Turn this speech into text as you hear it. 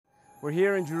We're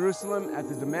here in Jerusalem at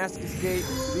the Damascus Gate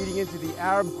leading into the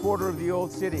Arab quarter of the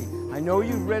Old City. I know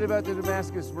you've read about the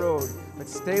Damascus Road, but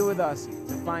stay with us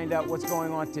to find out what's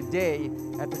going on today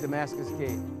at the Damascus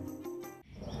Gate.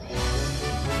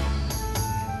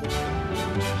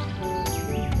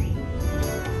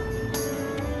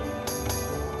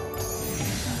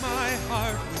 My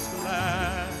heart was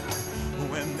glad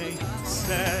when they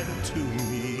said to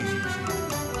me,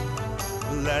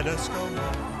 let us go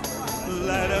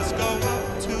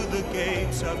to the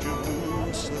gates of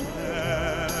Jerusalem.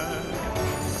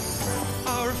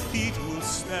 Our feet will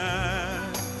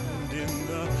stand in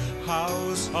the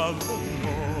house of the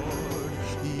Lord.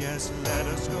 Yes, let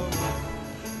us go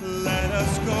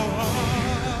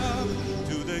up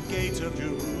to the gates of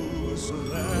Jerusalem.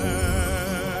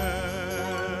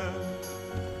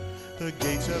 The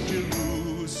gates of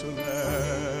Jerusalem.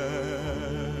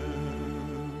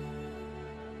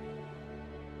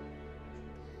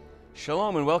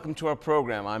 Shalom and welcome to our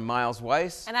program. I'm Miles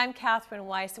Weiss. And I'm Catherine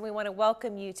Weiss, and we want to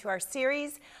welcome you to our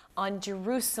series on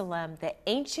Jerusalem, the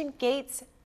ancient gates,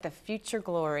 the future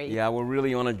glory. Yeah, we're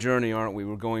really on a journey, aren't we?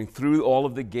 We're going through all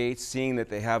of the gates, seeing that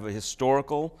they have a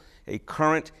historical, a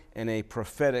current, and a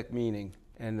prophetic meaning.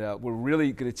 And we're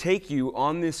really going to take you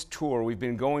on this tour. We've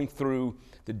been going through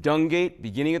the Dung Gate,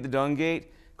 beginning at the Dung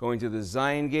Gate, going to the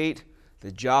Zion Gate,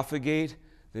 the Jaffa Gate,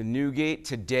 the New Gate.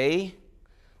 Today,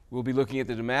 we'll be looking at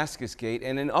the Damascus Gate,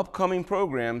 and in upcoming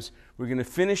programs, we're going to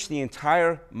finish the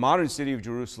entire modern city of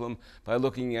Jerusalem by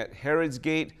looking at Herod's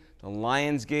Gate, the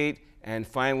Lion's Gate, and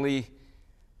finally,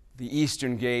 the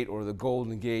Eastern Gate, or the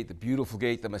Golden Gate, the beautiful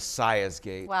gate, the Messiah's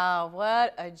Gate. Wow,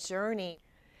 what a journey.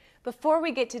 Before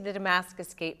we get to the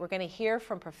Damascus Gate, we're going to hear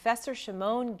from Professor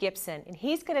Shimon Gibson, and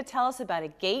he's going to tell us about a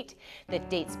gate that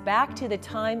dates back to the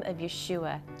time of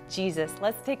Yeshua, Jesus.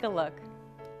 Let's take a look.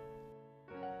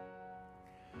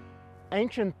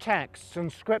 Ancient texts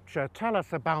and scripture tell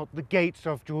us about the gates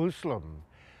of Jerusalem.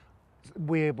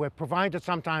 We're provided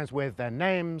sometimes with their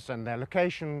names and their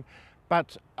location,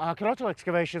 but archaeological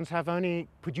excavations have only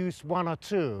produced one or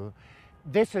two.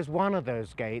 This is one of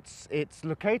those gates. It's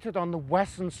located on the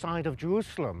western side of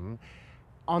Jerusalem,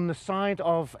 on the side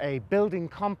of a building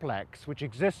complex which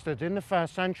existed in the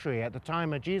first century at the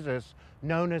time of Jesus,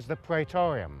 known as the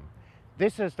Praetorium.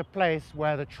 This is the place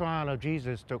where the trial of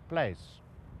Jesus took place.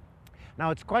 Now,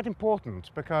 it's quite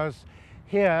important because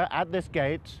here at this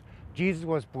gate, Jesus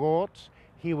was brought.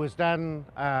 He was then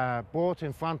brought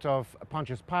in front of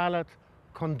Pontius Pilate,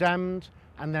 condemned,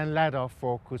 and then led off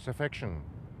for crucifixion.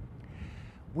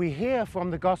 We hear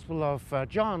from the Gospel of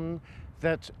John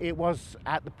that it was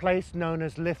at the place known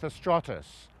as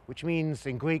Lithostrotos, which means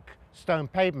in Greek stone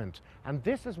pavement. And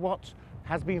this is what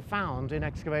has been found in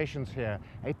excavations here,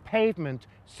 a pavement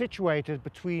situated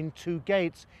between two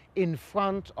gates in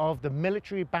front of the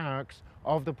military barracks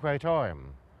of the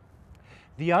Praetorium.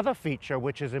 The other feature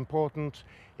which is important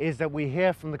is that we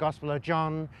hear from the Gospel of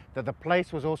John that the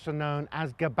place was also known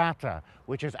as Gabata,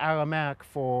 which is Aramaic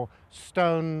for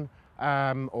stone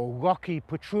or rocky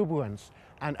protuberance.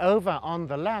 And over on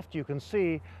the left you can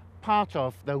see part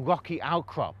of the rocky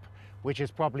outcrop, which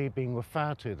is probably being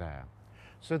referred to there.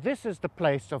 So this is the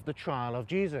place of the trial of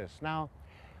Jesus. Now,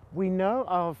 we know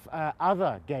of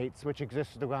other gates which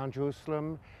existed around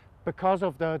Jerusalem because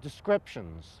of their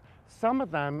descriptions. Some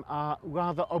of them are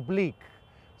rather oblique,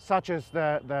 such as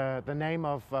the name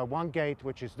of one gate,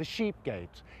 which is the Sheep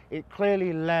Gate. It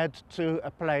clearly led to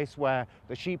a place where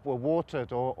the sheep were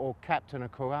watered or kept in a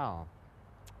corral.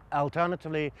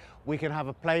 Alternatively, we can have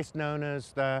a place known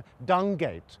as the Dung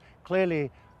Gate. Clearly,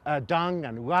 dung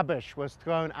and rubbish was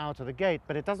thrown out of the gate,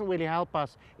 but it doesn't really help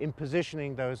us in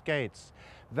positioning those gates.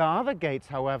 There are other gates,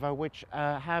 however, which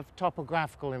have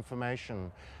topographical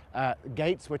information.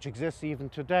 Gates which exist even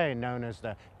today, known as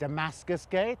the Damascus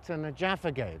Gate and the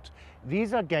Jaffa Gate.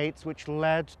 These are gates which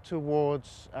led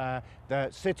towards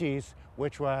the cities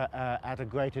which were at a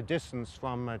greater distance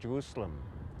from Jerusalem.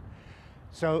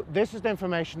 So this is the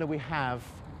information that we have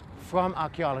from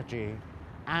archaeology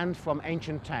and from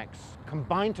ancient texts.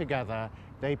 Combined together,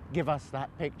 they give us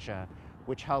that picture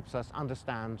which helps us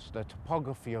understand the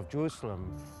topography of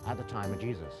Jerusalem at the time of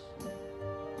Jesus.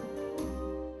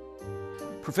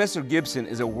 Professor Gibson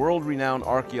is a world-renowned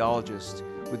archaeologist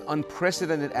with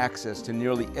unprecedented access to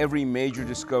nearly every major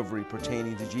discovery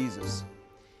pertaining to Jesus.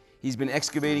 He's been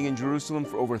excavating in Jerusalem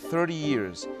for over 30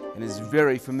 years and is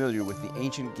very familiar with the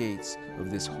ancient gates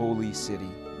of this holy city.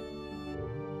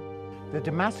 The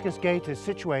Damascus Gate is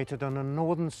situated on the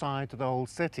northern side of the old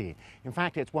city. In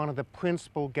fact, it's one of the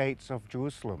principal gates of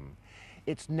Jerusalem.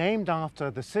 It's named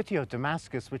after the city of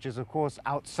Damascus, which is of course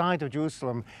outside of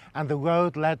Jerusalem, and the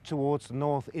road led towards the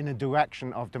north in the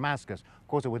direction of Damascus. Of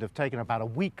course, it would have taken about a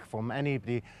week from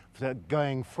anybody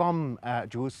going from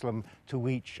Jerusalem to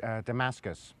reach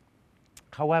Damascus.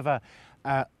 However,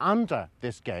 under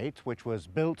this gate, which was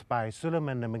built by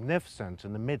Suleiman the Magnificent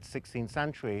in the mid-16th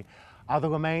century, are the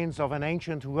remains of an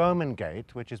ancient Roman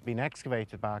gate, which has been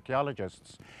excavated by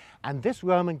archaeologists. And this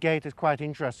Roman gate is quite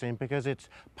interesting because it's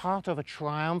part of a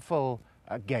triumphal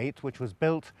gate which was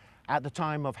built at the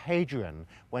time of Hadrian,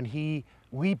 when he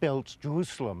rebuilt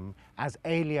Jerusalem as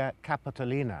Aelia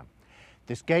Capitolina.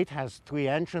 This gate has 3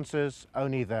 entrances.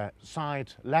 Only the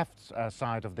left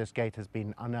side of this gate has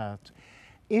been unearthed.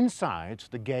 Inside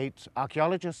the gate,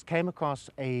 archaeologists came across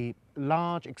a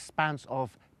large expanse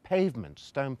of pavement,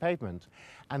 stone pavement,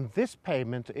 and this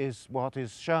pavement is what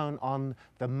is shown on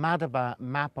the Madaba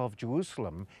map of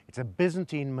Jerusalem. It's a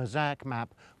Byzantine mosaic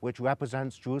map which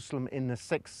represents Jerusalem in the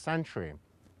 6th century.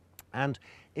 And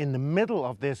in the middle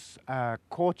of this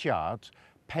courtyard,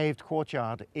 paved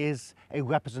courtyard, is a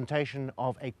representation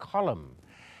of a column.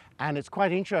 And it's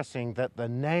quite interesting that the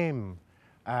name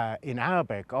in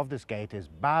Arabic of this gate is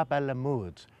Bab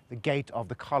al-Amud, the gate of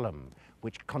the column,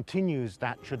 which continues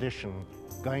that tradition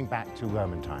going back to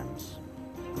Roman times.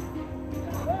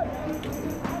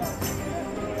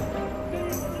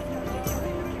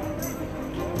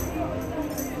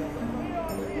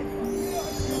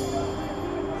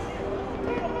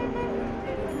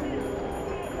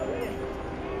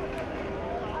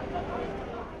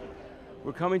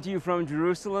 We're coming to you from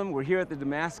Jerusalem. We're here at the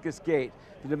Damascus Gate.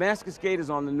 The Damascus Gate is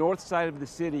on the north side of the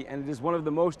city, and it is one of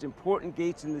the most important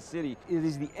gates in the city. It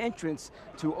is the entrance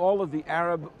to all of the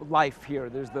Arab life here.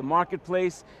 There's the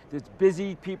marketplace. It's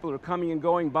busy. People are coming and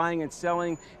going, buying and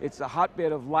selling. It's a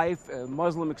hotbed of life.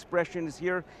 Muslim expression is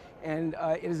here. And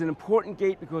it is an important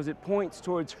gate because it points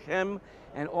towards Shem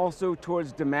and also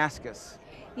towards Damascus.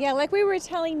 Yeah, like we were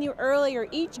telling you earlier,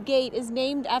 each gate is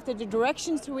named after the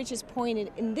directions to which it's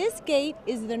pointed. And this gate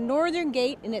is the northern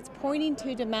gate, and it's pointing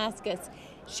to Damascus.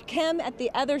 Shechem at the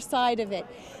other side of it.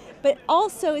 But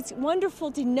also it's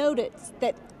wonderful to notice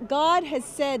that God has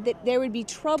said that there would be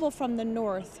trouble from the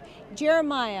north.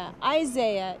 Jeremiah,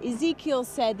 Isaiah, Ezekiel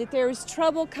said that there is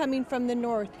trouble coming from the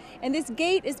north. And this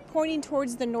gate is pointing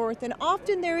towards the north. And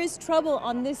often there is trouble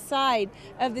on this side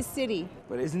of the city.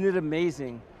 But isn't it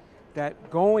amazing that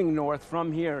going north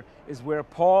from here is where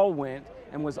Paul went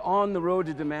and was on the road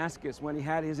to Damascus when he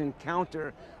had his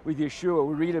encounter with Yeshua.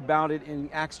 We read about it in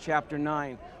Acts chapter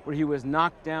 9, where he was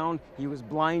knocked down, he was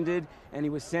blinded, and he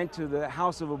was sent to the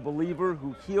house of a believer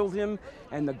who healed him,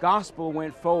 and the gospel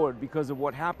went forward because of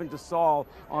what happened to Saul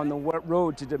on the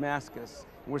road to Damascus.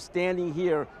 We're standing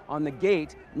here on the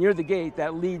gate, near the gate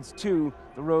that leads to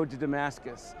the road to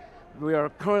Damascus. We are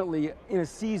currently in a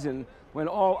season when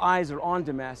all eyes are on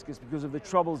Damascus because of the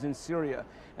troubles in Syria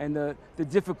and the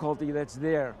difficulty that's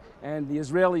there. And the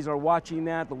Israelis are watching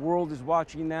that, the world is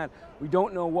watching that. We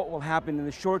don't know what will happen in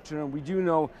the short term. We do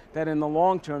know that in the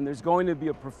long term there's going to be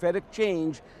a prophetic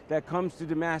change that comes to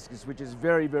Damascus, which is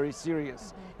very, very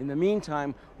serious. In the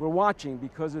meantime, we're watching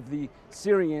because of the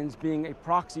Syrians being a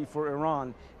proxy for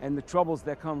Iran and the troubles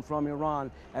that come from Iran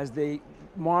as they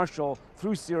marshal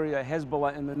through Syria,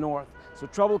 Hezbollah in the north. So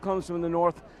trouble comes from the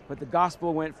north, but the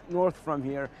gospel went north from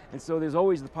here, and so there's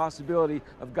always the possibility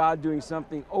of God doing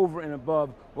something over and above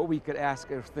what we could ask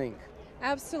or think.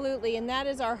 Absolutely, and that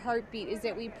is our heartbeat, is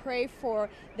that we pray for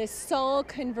the soul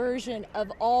conversion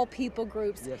of all people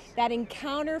groups, yes. That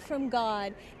encounter from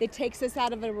God that takes us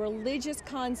out of a religious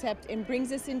concept and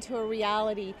brings us into a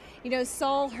reality. You know,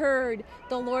 Saul heard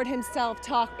the Lord himself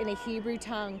talk in a Hebrew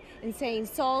tongue and saying,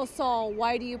 Saul, Saul,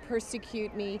 why do you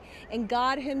persecute me? And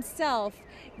God himself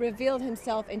revealed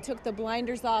himself and took the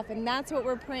blinders off, and that's what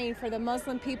we're praying for the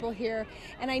Muslim people here.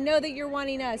 And I know that you're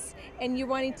wanting us, and you're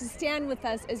wanting to stand with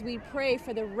us as we pray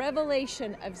for the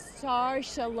revelation of Sar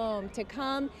Shalom to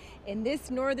come in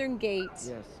this northern gate.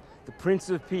 Yes, the Prince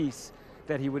of Peace,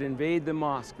 that he would invade the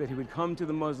mosque, that he would come to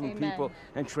the Muslim Amen. people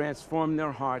and transform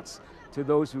their hearts to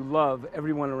those who love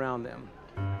everyone around them.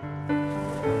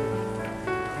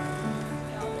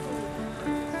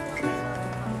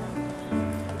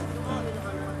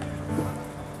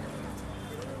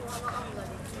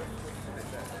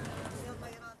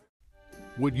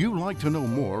 Would you like to know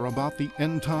more about the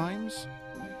end times?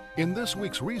 In this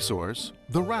week's resource,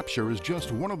 the rapture is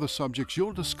just one of the subjects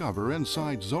you'll discover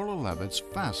inside Zola Levitt's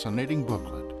fascinating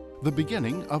booklet, The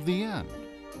Beginning of the End.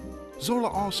 Zola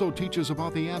also teaches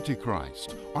about the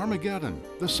Antichrist, Armageddon,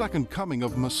 the second coming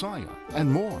of Messiah,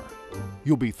 and more.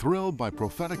 You'll be thrilled by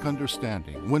prophetic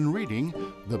understanding when reading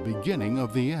The Beginning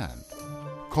of the End.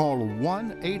 Call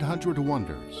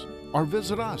 1-800-WONDERS or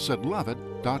visit us at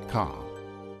levitt.com.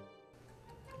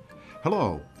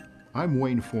 Hello, I'm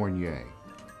Wayne Fournier,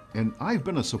 and I've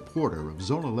been a supporter of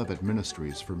Zola Levitt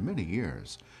Ministries for many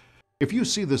years. If you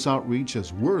see this outreach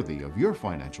as worthy of your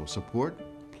financial support,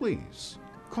 please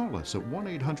call us at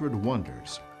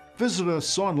 1-800-WONDERS. Visit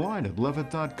us online at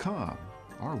levitt.com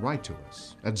or write to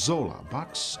us at Zola,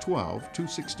 Box 12,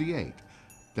 268,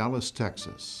 Dallas,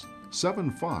 Texas,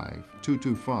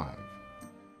 75225.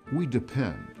 We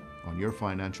depend on your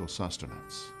financial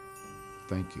sustenance.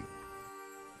 Thank you.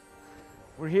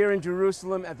 We're here in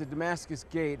Jerusalem at the Damascus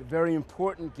Gate, a very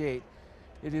important gate.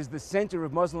 It is the center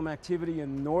of Muslim activity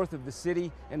in the north of the city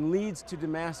and leads to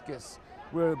Damascus,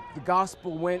 where the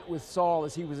gospel went with Saul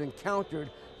as he was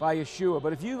encountered by Yeshua.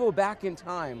 But if you go back in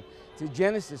time to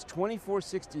Genesis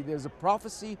 24:60, there's a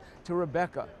prophecy to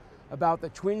Rebekah about the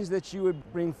twins that she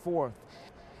would bring forth.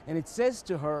 And it says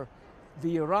to her,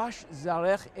 V'yirash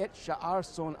zarech et sha'ar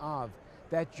son'av,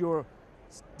 that your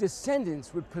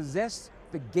descendants would possess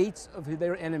the gates of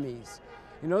their enemies.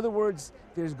 In other words,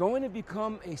 there's going to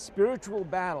become a spiritual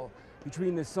battle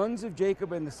between the sons of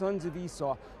Jacob and the sons of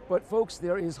Esau. But folks,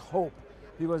 there is hope,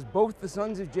 because both the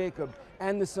sons of Jacob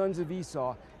and the sons of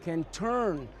Esau can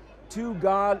turn to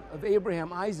God of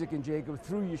Abraham, Isaac, and Jacob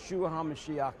through Yeshua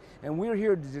HaMashiach. And we're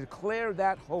here to declare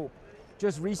that hope.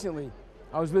 Just recently,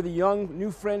 I was with a young new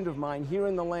friend of mine here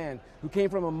in the land who came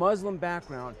from a Muslim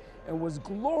background and was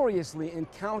gloriously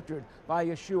encountered by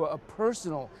Yeshua, a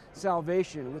personal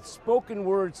salvation with spoken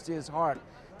words to his heart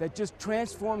that just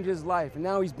transformed his life. And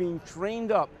now he's being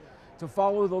trained up to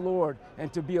follow the Lord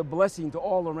and to be a blessing to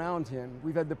all around him.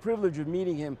 We've had the privilege of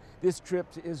meeting him this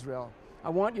trip to Israel. I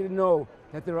want you to know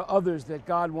that there are others that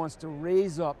God wants to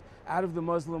raise up out of the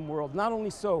Muslim world. Not only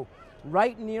so,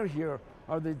 right near here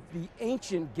are the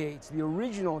ancient gates, the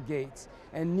original gates,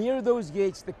 and near those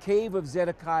gates, the cave of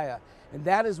Zedekiah. And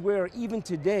that is where, even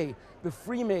today, the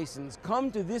Freemasons come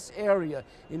to this area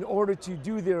in order to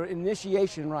do their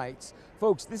initiation rites.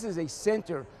 Folks, this is a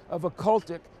center of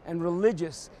occultic and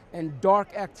religious and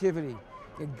dark activity,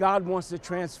 and God wants to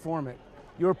transform it.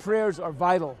 Your prayers are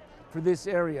vital for this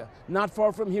area. Not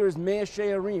far from here is Mea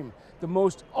Shearim, the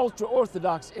most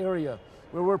ultra-Orthodox area,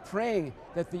 where we're praying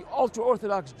that the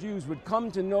ultra-Orthodox Jews would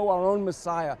come to know our own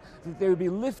Messiah, that they would be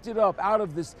lifted up out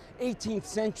of this 18th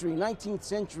century, 19th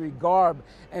century garb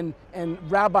and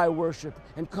rabbi worship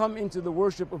and come into the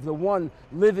worship of the one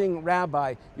living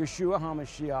rabbi, Yeshua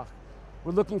HaMashiach.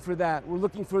 We're looking for that. We're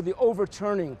looking for the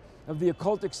overturning of the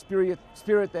occultic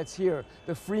spirit that's here,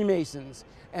 the Freemasons,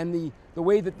 and the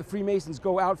way that the Freemasons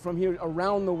go out from here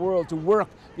around the world to work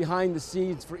behind the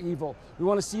scenes for evil. We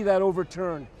want to see that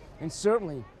overturned. And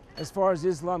certainly, as far as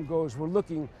Islam goes, we're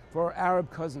looking for our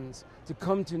Arab cousins to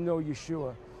come to know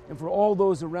Yeshua, and for all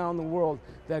those around the world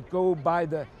that go by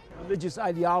the religious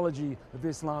ideology of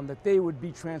Islam, that they would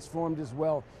be transformed as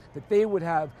well, that they would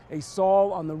have a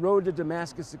Saul on the road to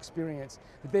Damascus experience,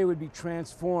 that they would be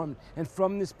transformed, and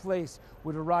from this place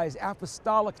would arise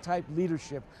apostolic type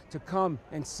leadership to come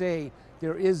and say,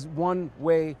 there is one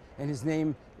way, and his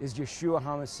name is Yeshua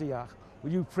HaMashiach.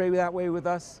 Will you pray that way with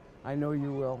us? I know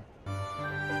you will.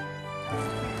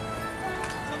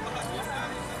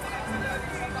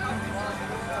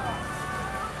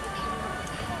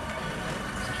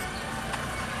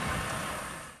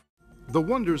 The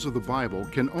wonders of the Bible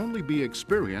can only be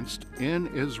experienced in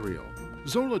Israel.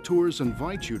 Zola Tours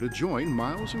invites you to join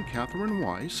Miles and Catherine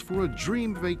Weiss for a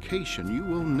dream vacation you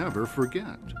will never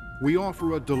forget. We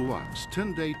offer a deluxe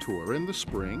 10-day tour in the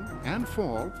spring and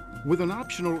fall with an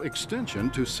optional extension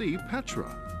to see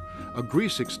Petra. A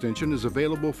Greece extension is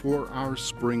available for our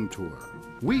spring tour.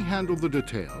 We handle the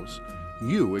details.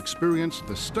 You experience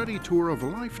the study tour of a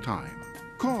lifetime.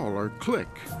 Call or click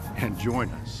and join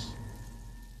us.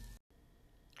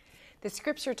 The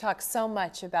scripture talks so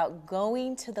much about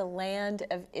going to the land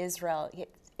of Israel.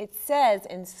 It says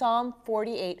in Psalm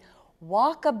 48,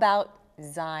 walk about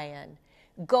Zion.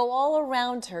 Go all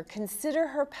around her, consider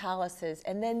her palaces,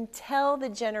 and then tell the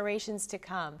generations to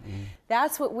come.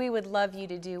 That's what we would love you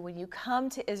to do. When you come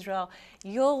to Israel,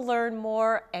 you'll learn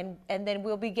more, and then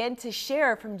we'll begin to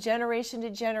share from generation to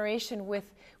generation with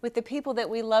the people that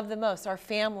we love the most, our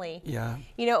family. Yeah.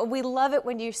 You know, we love it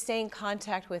when you stay in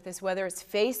contact with us, whether it's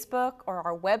Facebook or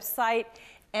our website.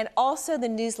 And also the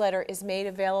newsletter is made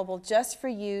available just for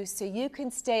you, so you can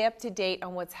stay up to date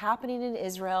on what's happening in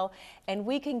Israel, and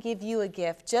we can give you a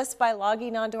gift just by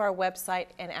logging onto our website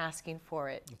and asking for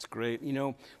it. It's great. You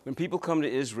know, when people come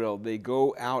to Israel, they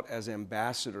go out as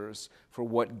ambassadors for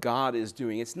what God is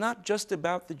doing. It's not just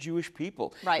about the Jewish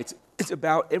people. Right. It's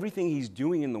about everything he's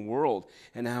doing in the world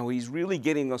and how he's really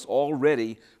getting us all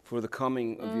ready for the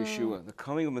coming of Yeshua. The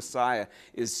coming of Messiah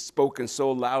is spoken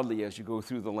so loudly as you go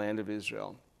through the land of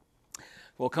Israel.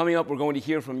 Well, coming up, we're going to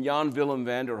hear from Willem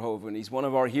van der Hoeven. He's one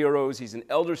of our heroes. He's an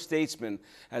elder statesman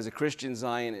as a Christian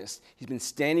Zionist. He's been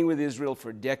standing with Israel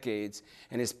for decades,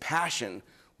 and his passion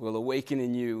will awaken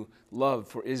in you love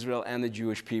for Israel and the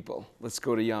Jewish people. Let's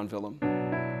go to Willem.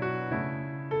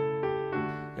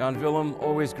 Willem,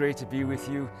 always great to be with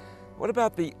you. What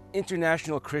about the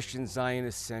International Christian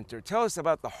Zionist Center? Tell us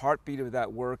about the heartbeat of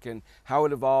that work and how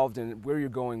it evolved and where you're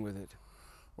going with it.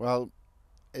 Well,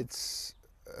 it's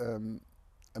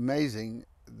amazing.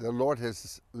 The Lord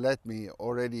has led me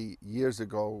already years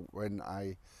ago when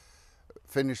I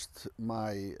finished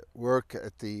my work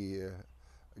at the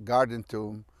Garden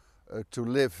Tomb to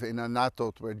live in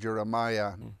Anatot where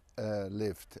Jeremiah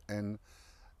lived. And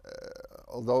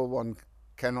although one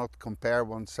cannot compare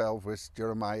oneself with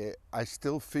Jeremiah, I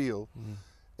still feel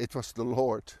it was the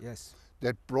Lord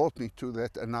that brought me to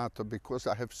that Anatot, because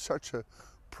I have such a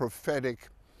prophetic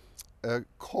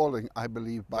calling, I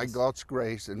believe, by God's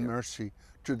grace and mercy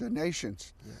to the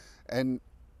nations. And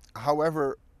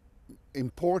however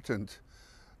important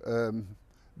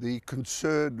the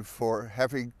concern for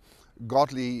having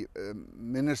godly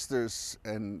ministers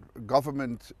and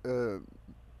government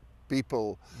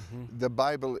people, the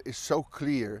Bible is so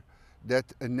clear that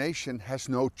a nation has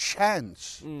no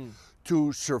chance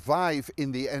to survive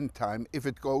in the end time if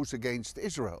it goes against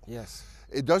Israel.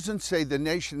 It doesn't say the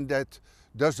nation that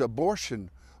does abortion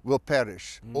will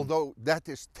perish, although that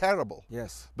is terrible.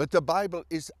 But the Bible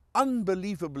is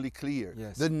unbelievably clear.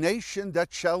 The nation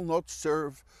that shall not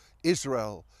serve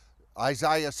Israel,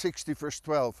 Isaiah 60 verse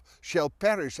 12, shall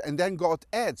perish. And then God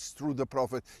adds through the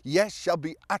prophet, yes, shall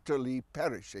be utterly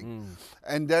perishing.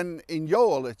 And then in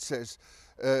Joel it says,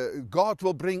 God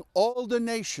will bring all the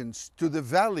nations to the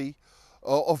valley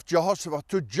of Jehoshaphat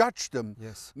to judge them,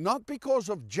 not because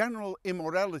of general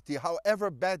immorality,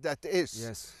 however bad that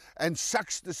is, and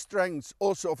sucks the strength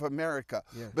also of America.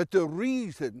 But the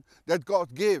reason that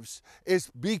God gives is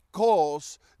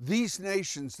because these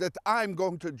nations that I'm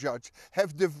going to judge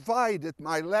have divided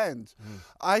my land.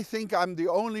 I think I'm the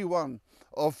only one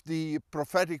of the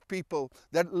prophetic people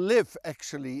that live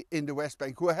actually in the West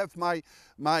Bank, who have my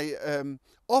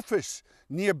office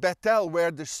near Bethel,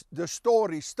 where the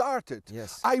story started.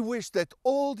 I wish that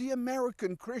all the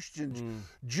American Christians,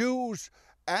 Jews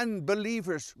and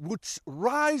believers would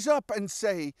rise up and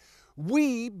say,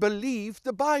 we believe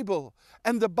the Bible.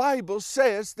 And the Bible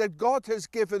says that God has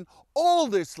given all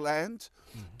this land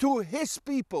to his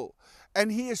people.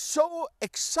 And he is so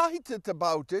excited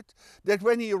about it that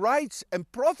when he writes and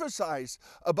prophesies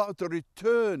about the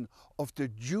return of the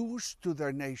Jews to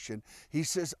their nation, he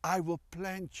says, I will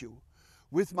plant you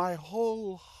with my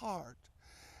whole heart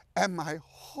and my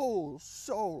whole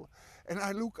soul. And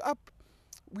I look up,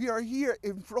 we are here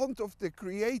in front of the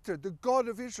Creator, the God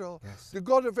of Israel, the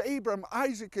God of Abraham,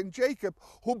 Isaac, and Jacob,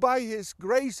 who by his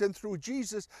grace and through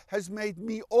Jesus has made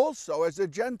me also, as a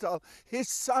Gentile, his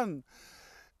son.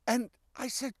 And I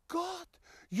said, God,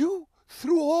 you,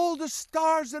 through all the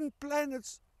stars and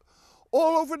planets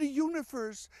all over the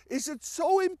universe, is it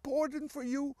so important for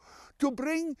you to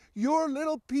bring your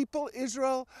little people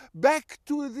Israel back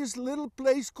to this little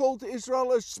place called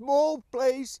Israel, a small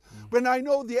place, when I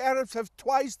know the Arabs have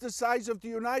twice the size of the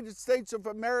United States of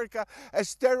America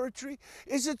as territory?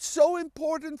 Is it so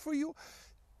important for you?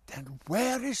 Then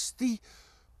where is the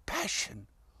passion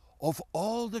of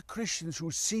all the Christians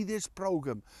who see this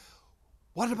program?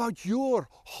 What about your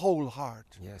whole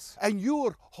heart and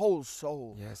your whole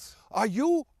soul? Are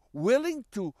you willing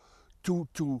to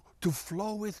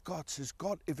flow with God? Says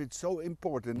God, if it's so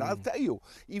important. I'll tell you,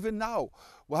 even now,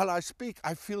 while I speak,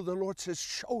 I feel the Lord says,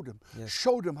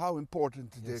 show them how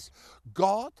important it is.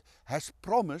 God has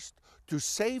promised to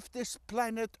save this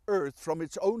planet Earth from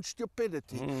its own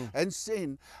stupidity and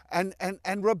sin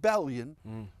and rebellion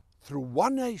through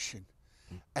one nation.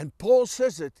 And Paul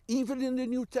says it, even in the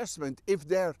New Testament, if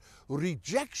their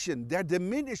rejection, their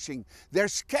diminishing, their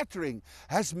scattering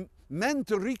has meant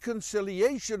the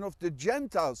reconciliation of the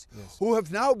Gentiles, who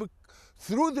have now,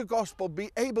 through the gospel, be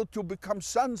able to become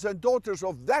sons and daughters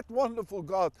of that wonderful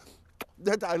God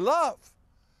that I love.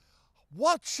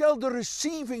 What shall the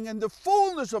receiving and the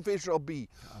fullness of Israel be?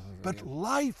 But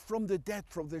life from the dead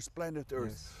from this planet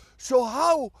Earth. So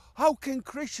how can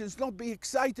Christians not be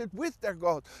excited with their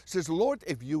God? Says, Lord,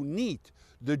 if you need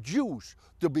the Jews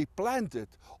to be planted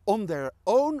on their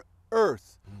own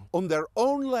earth, on their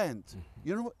own land,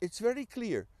 you know, it's very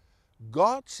clear.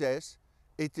 God says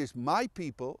it is my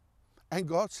people, and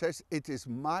God says it is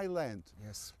my land.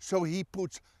 Yes. So he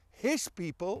puts his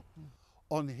people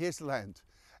on his land.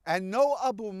 And no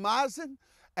Abu Mazen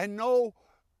and no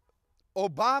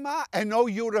Obama and no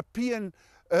European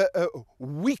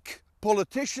weak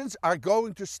politicians are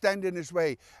going to stand in his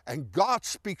way. And God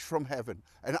speaks from heaven.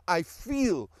 And I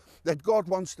feel that God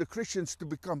wants the Christians to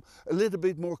become a little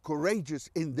bit more courageous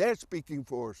in their speaking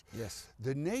force. Yes.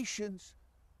 The nations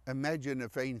imagine a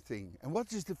vain thing. And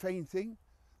what is the vain thing?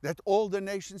 That all the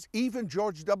nations, even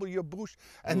George W. Bush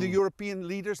and the European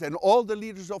leaders and all the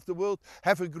leaders of the world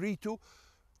have agreed to,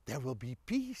 there will be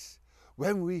peace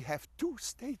when we have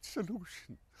two-state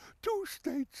solution.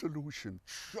 Two-state solution.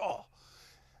 Sure.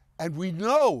 And we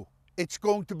know it's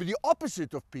going to be the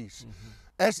opposite of peace.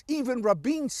 As even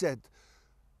Rabin said,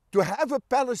 to have a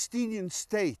Palestinian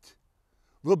state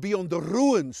will be on the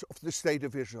ruins of the state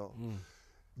of Israel.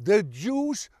 The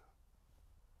Jews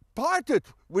parted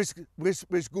with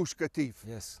Gush Katif.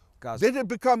 Yes. Gaza. Did it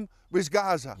become with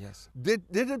Gaza? Yes. Did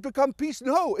it become peace?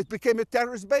 No, it became a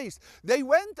terrorist base. They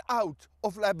went out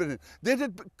of Lebanon. Did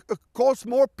it cause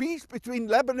more peace between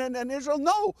Lebanon and Israel?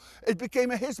 No, it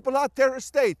became a Hezbollah terrorist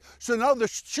state. So now the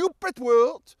stupid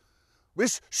world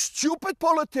with stupid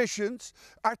politicians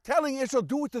are telling Israel,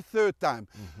 do it the third time.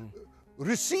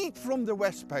 Recede from the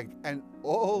West Bank. And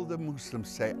all the Muslims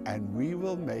say, and we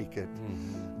will make it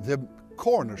the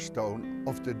cornerstone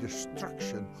of the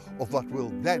destruction of what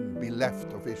will then be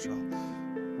left of Israel.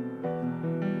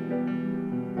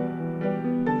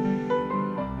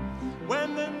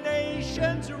 When the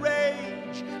nations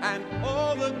rage and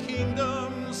all the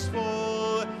kingdoms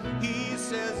fall, he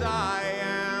says, I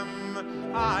am,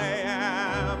 I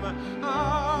am,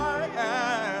 I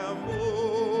am.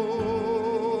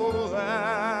 Oh,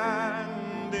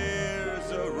 and there's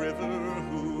a river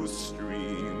whose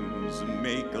streams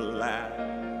make glad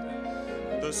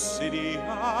the city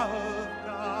of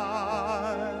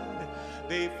God.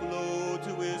 They flow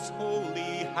to his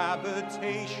holy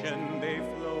habitation. They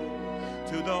flow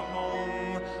to the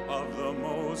home of the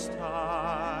Most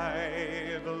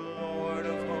High. The Lord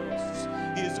of hosts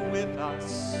is with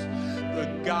us. The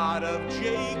God of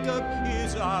Jacob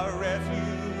is our refuge.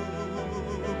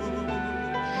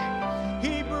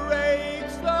 He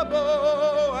breaks the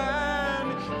bow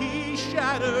and he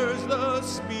shatters the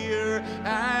spear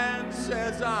and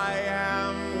says, I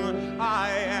am,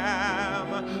 I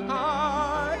am,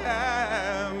 I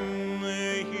am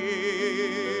here.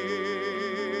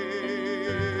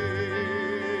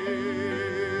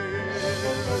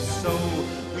 So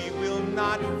we will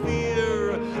not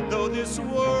fear, though this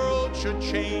world should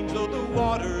change, though the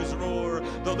waters roar,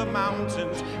 though the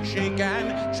mountains shake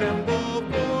and tremble,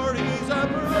 for he's a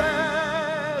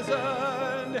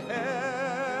present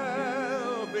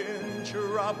help in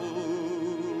trouble,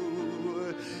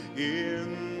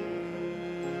 in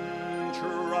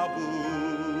trouble.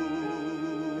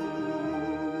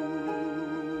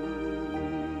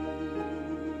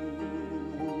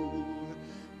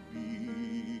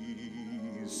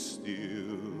 Be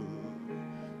still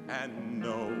and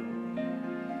know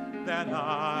that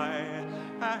I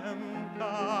am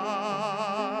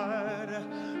God.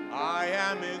 I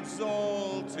am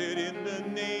exalted in the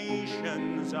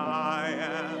nations. I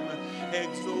am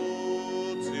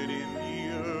exalted in the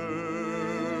earth.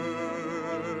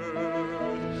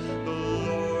 The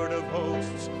Lord of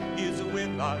hosts is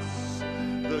with us.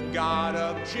 The God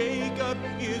of Jacob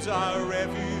is our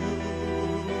refuge.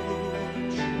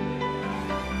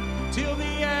 Till the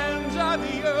ends of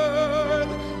the earth,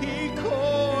 he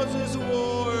causes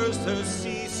wars to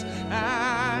cease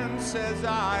and says,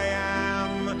 I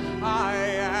am, I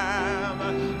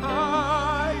am,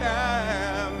 I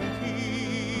am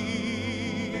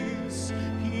peace.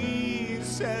 He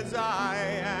says, I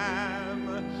am,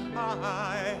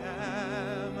 I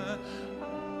am,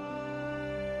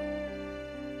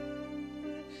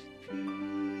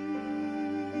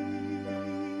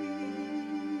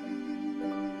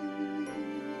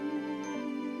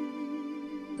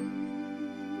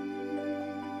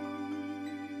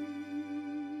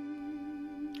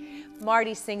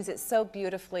 Marty sings it so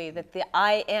beautifully that the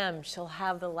I am shall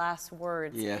have the last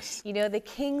words. Yes. You know, the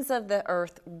kings of the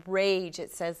earth rage,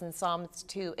 it says in Psalms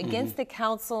 2, against the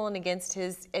counsel and against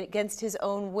his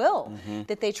own will.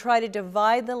 That they try to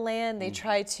divide the land, they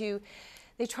try to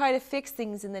fix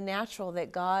things in the natural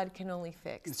that God can only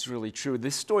fix. It's really true.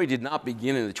 This story did not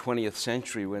begin in the 20th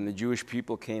century when the Jewish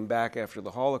people came back after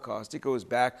the Holocaust. It goes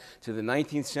back to the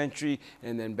 19th century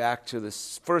and then back to the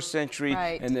first century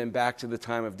and then back to the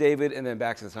time of David and then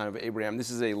back to the time of Abraham.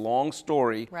 This is a long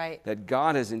story that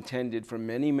God has intended for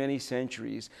many, many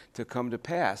centuries to come to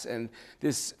pass. And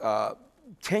this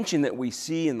tension that we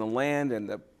see in the land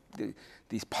and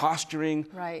these posturing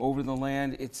over the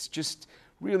land, it's just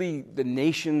really the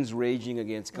nations raging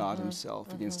against God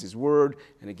himself, against his word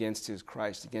and against his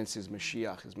Christ, against his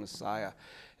Mashiach, his Messiah.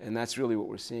 And that's really what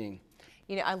we're seeing.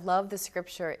 You know, I love the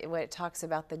scripture when it talks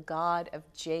about the God of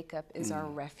Jacob is our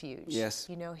refuge. Yes.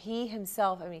 You know, he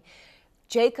himself, I mean,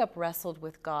 Jacob wrestled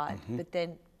with God, but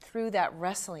then through that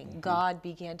wrestling, God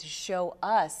began to show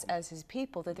us as his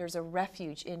people that there's a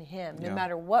refuge in him. No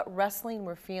matter what wrestling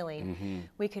we're feeling,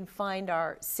 we can find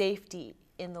our safety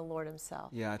in the Lord himself.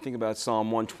 Yeah, I think about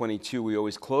Psalm 122. We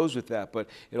always close with that, but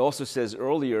it also says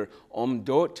earlier,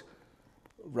 Omdot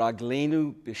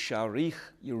Raglenu Bisharich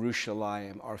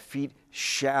Yerushalayim. Our feet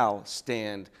shall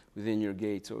stand within your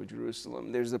gates, O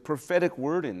Jerusalem. There's a prophetic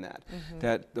word in that,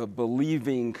 that the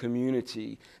believing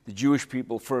community, the Jewish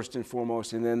people first and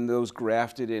foremost, and then those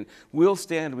grafted in, will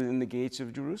stand within the gates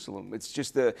of Jerusalem. It's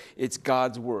just it's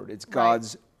God's word. It's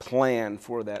God's plan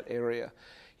for that area.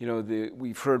 You know,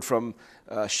 we've heard from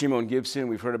Shimon Gibson.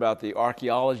 We've heard about the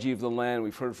archaeology of the land.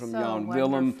 We've heard from Jan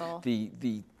Willem,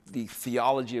 the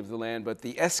theology of the land, but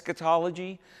the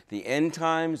eschatology, the end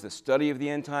times, the study of the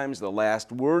end times, the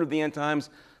last word of the end times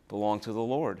belong to the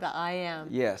Lord. The I am.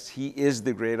 Yes, he is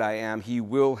the great I am. He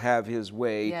will have his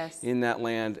way in that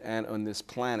land and on this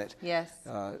planet. Yes.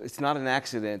 It's not an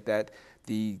accident that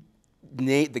the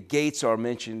gates are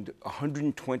mentioned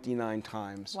 129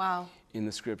 times. Wow. In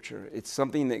the scripture. It's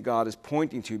something that God is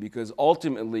pointing to, because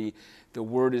ultimately the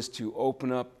word is to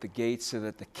open up the gates so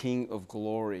that the King of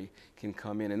Glory can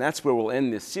come in. And that's where we'll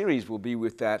end this series, will be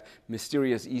with that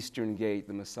mysterious Eastern gate,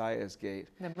 the Messiah's gate.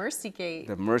 The mercy gate.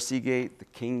 The mercy gate, the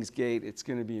King's gate. It's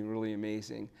going to be really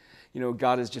amazing. You know,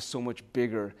 God is just so much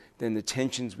bigger than the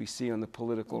tensions we see on the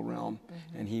political realm,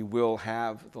 and he will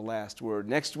have the last word.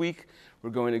 Next week, we're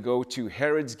going to go to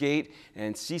Herod's gate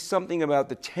and see something about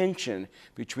the tension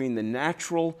between the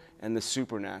natural and the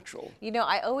supernatural. You know,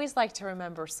 I always like to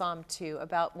remember Psalm 2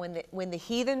 about when the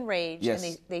heathen rage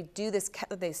and they do this,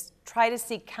 they try to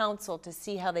seek counsel to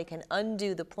see how they can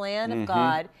undo the plan of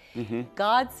God.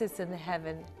 God sits in the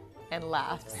heaven and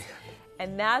laughs.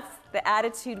 And that's the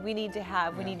attitude we need to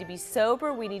have. We need to be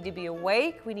sober, we need to be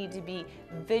awake, we need to be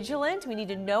vigilant, we need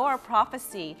to know our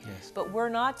prophecy, but we're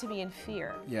not to be in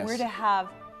fear. We're to have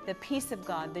the peace of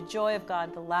God, the joy of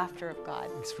God, the laughter of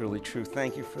God. It's really true.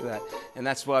 Thank you for that. And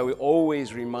that's why we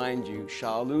always remind you,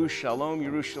 Shalu, Shalom,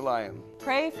 Yerushalayim.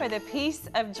 Pray for the peace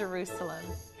of Jerusalem.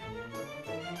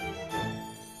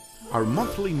 Our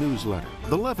monthly newsletter,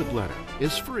 The Levitt Letter,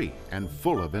 is free and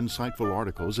full of insightful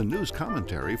articles and news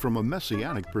commentary from a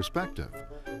messianic perspective.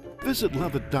 Visit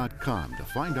levitt.com to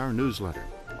find our newsletter,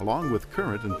 along with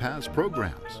current and past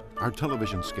programs, our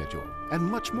television schedule, and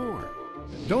much more.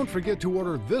 Don't forget to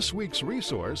order this week's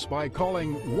resource by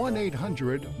calling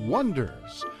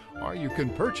 1-800-WONDERS, or you can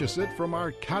purchase it from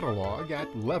our catalog at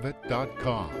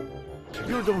levitt.com.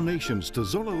 Your donations to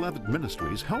Zola Levitt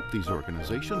Ministries help these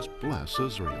organizations bless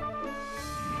Israel.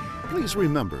 Please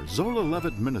remember, Zola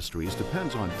Levitt Ministries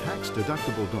depends on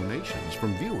tax-deductible donations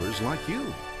from viewers like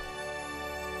you.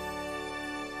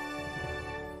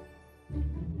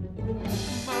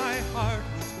 My heart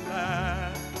was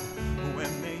glad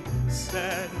when they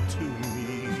said to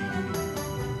me,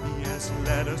 yes,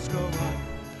 let us go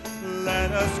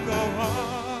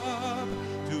up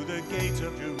to the gates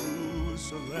of Jerusalem,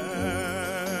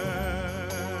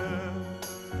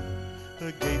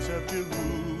 the gates of Jerusalem.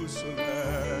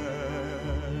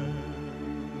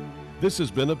 This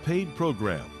has been a paid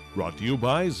program brought to you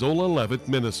by Zola Levitt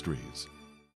Ministries.